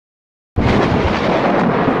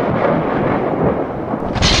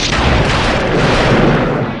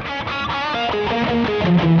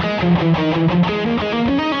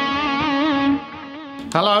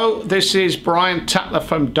Hello, this is Brian Tatler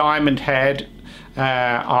from Diamond Head.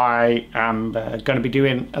 I am going to be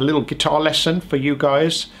doing a little guitar lesson for you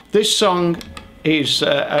guys. This song is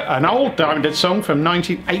an old Diamond Head song from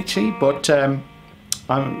 1980, but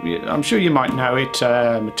I'm sure you might know it.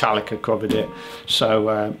 Metallica covered it,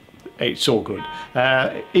 so it's all good.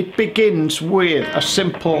 It begins with a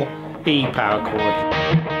simple E power chord.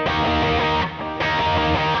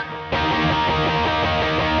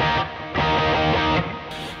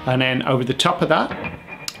 And then over the top of that,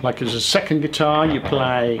 like as a second guitar, you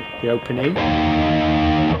play the open E,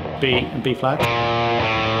 B and B flat,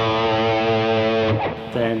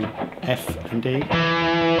 then F and D,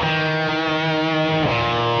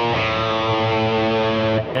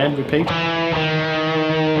 and repeat,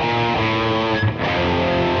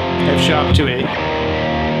 F sharp to E,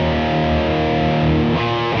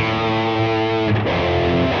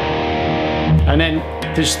 and then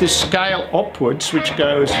there's this scale upwards which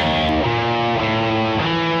goes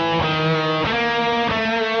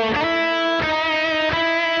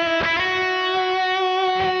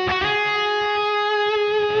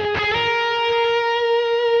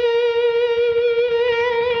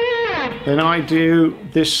then I do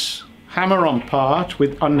this hammer-on part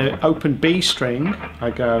on the open B string.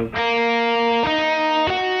 I go,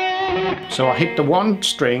 so I hit the one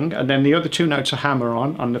string and then the other two notes are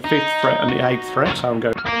hammer-on the 5th fret and the 8th fret, so I'm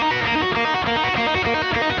going.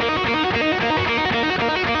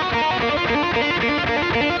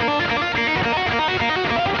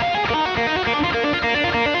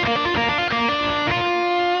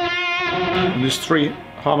 And there's 3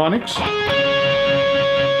 harmonics.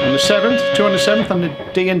 On the 7th, 2 on the 7th on the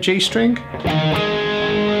D and G string, 2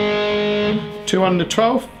 on the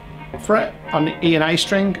 12th fret on the E and A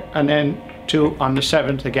string, and then 2 on the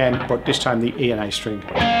 7th again, but this time the E and A string.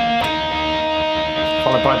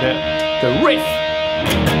 Followed by the riff.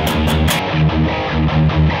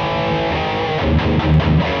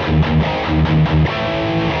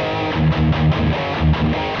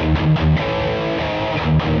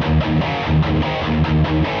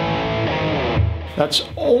 That's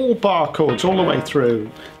all bar chords all the way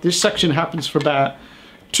through. This section happens for about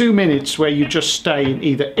 2 minutes where you just stay in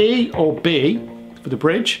either E or B for the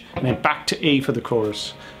bridge and then back to E for the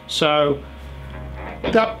chorus. So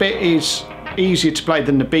that bit is easier to play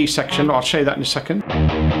than the B section. I'll show you that in a second.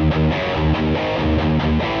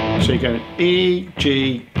 So you're going E,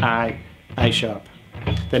 G, A sharp.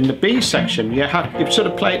 Then the B section, you sort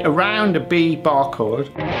of play it around a B bar chord.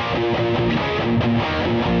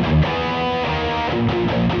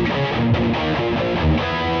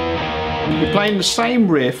 You're playing the same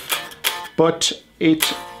riff, but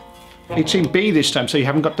it's in B this time, so you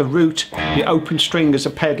haven't got the root, the open string as a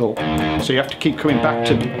pedal, so you have to keep coming back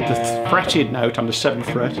to the fretted note on the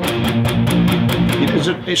 7th fret. There's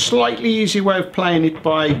a slightly easier way of playing it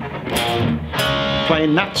by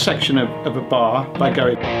playing that section of a bar by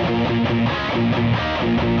going.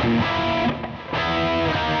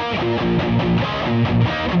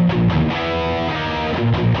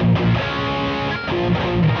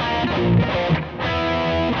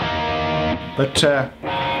 But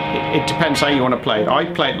it depends how you want to play it. I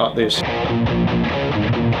play it like this.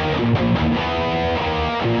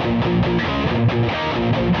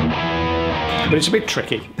 But it's a bit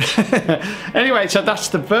tricky. Anyway, so that's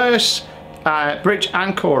the verse, bridge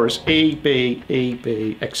and chorus, E,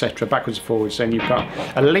 B, etc. backwards and forwards. Then you've got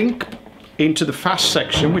a link into the fast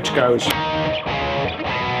section which goes,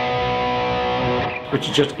 which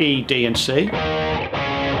is just E, D and C.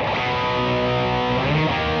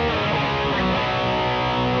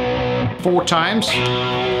 Four times.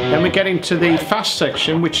 Then we get into the fast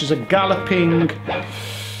section, which is a galloping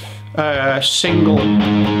single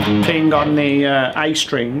ping on the A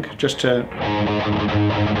string, just to.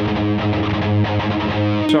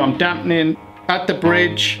 So I'm dampening at the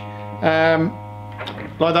bridge,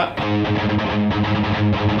 like that.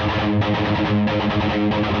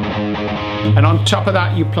 And on top of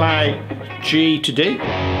that, you play G to D.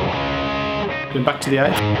 Then back to the A,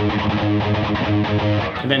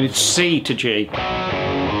 and then it's C to G.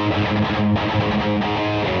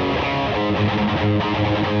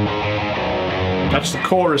 That's the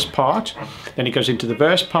chorus part. Then it goes into the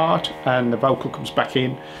verse part, and the vocal comes back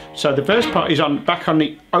in. So the verse part is back on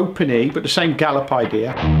the open E, but the same gallop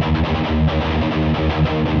idea.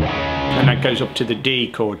 And that goes up to the D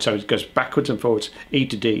chord, so it goes backwards and forwards, E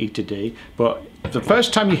to D, E to D. But the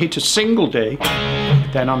first time you hit a single D,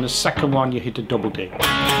 then on the second one you hit a double D.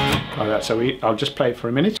 Like that. So I'll just play it for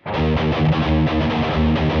a minute.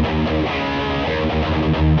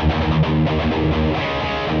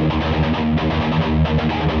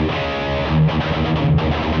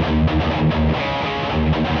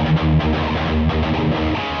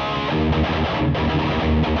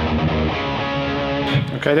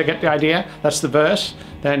 Okay, they get the idea. That's the verse.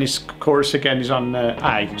 Then his chorus again is on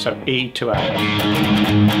A, so E to A.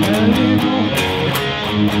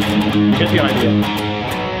 Get the idea.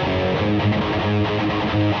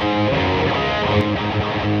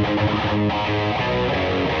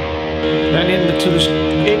 Then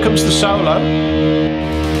here comes the solo.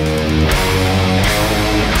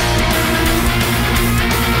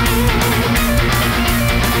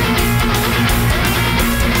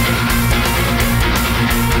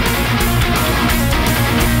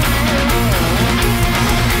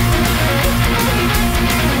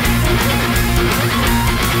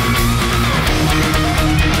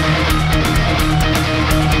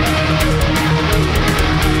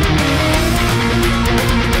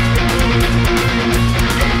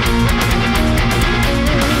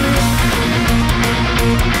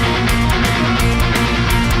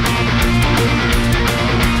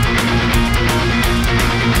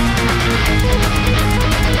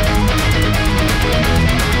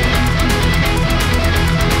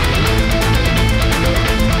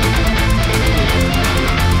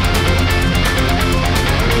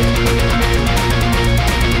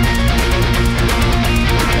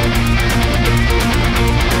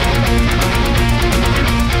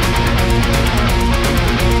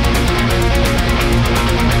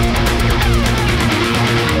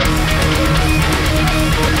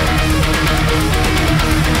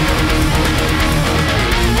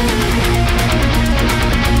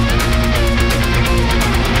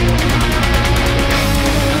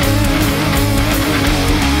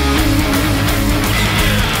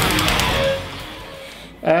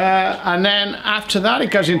 And then after that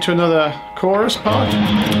it goes into another chorus part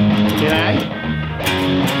in A,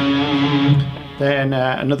 then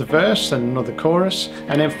another verse, then another chorus,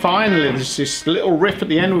 and then finally there's this little riff at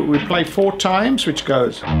the end we play 4 times, which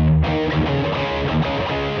goes.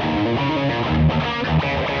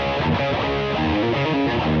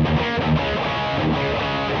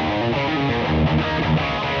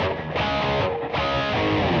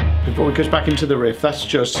 Before it goes back into the riff. That's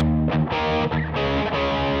just.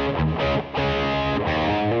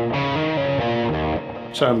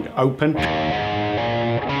 So I'm open.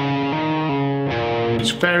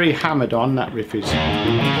 It's very hammered on, that riff is.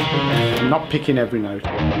 I'm not picking every note.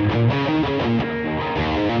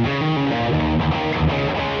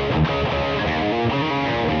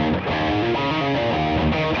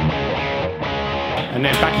 And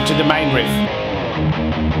then back into the main riff.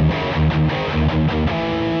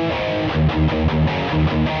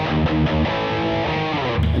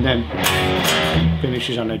 And then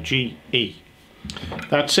finishes on a G, E.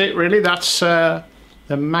 That's it really, that's the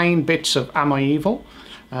main bits of Am I Evil.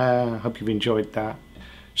 Hope you've enjoyed that.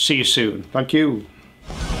 See you soon. Thank you.